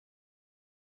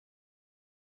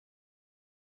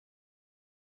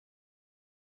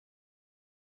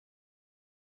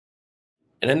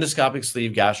An endoscopic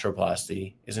sleeve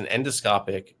gastroplasty is an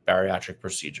endoscopic bariatric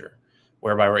procedure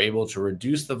whereby we're able to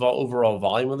reduce the overall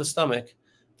volume of the stomach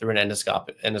through an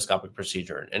endoscopic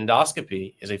procedure. An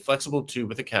endoscopy is a flexible tube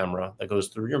with a camera that goes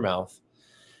through your mouth,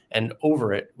 and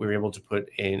over it, we're able to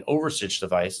put an overstitch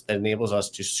device that enables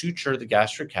us to suture the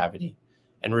gastric cavity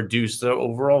and reduce the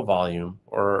overall volume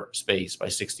or space by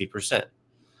 60%.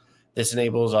 This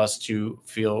enables us to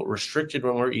feel restricted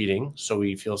when we're eating, so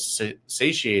we feel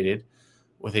satiated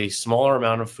with a smaller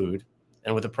amount of food.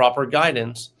 And with the proper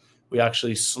guidance, we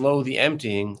actually slow the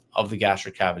emptying of the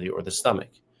gastric cavity or the stomach.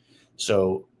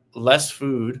 So less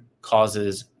food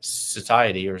causes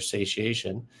satiety or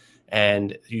satiation,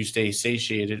 and you stay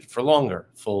satiated for longer,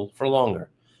 full for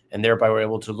longer. And thereby we're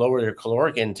able to lower your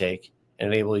caloric intake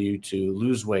and enable you to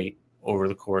lose weight over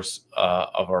the course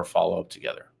of our follow-up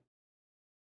together.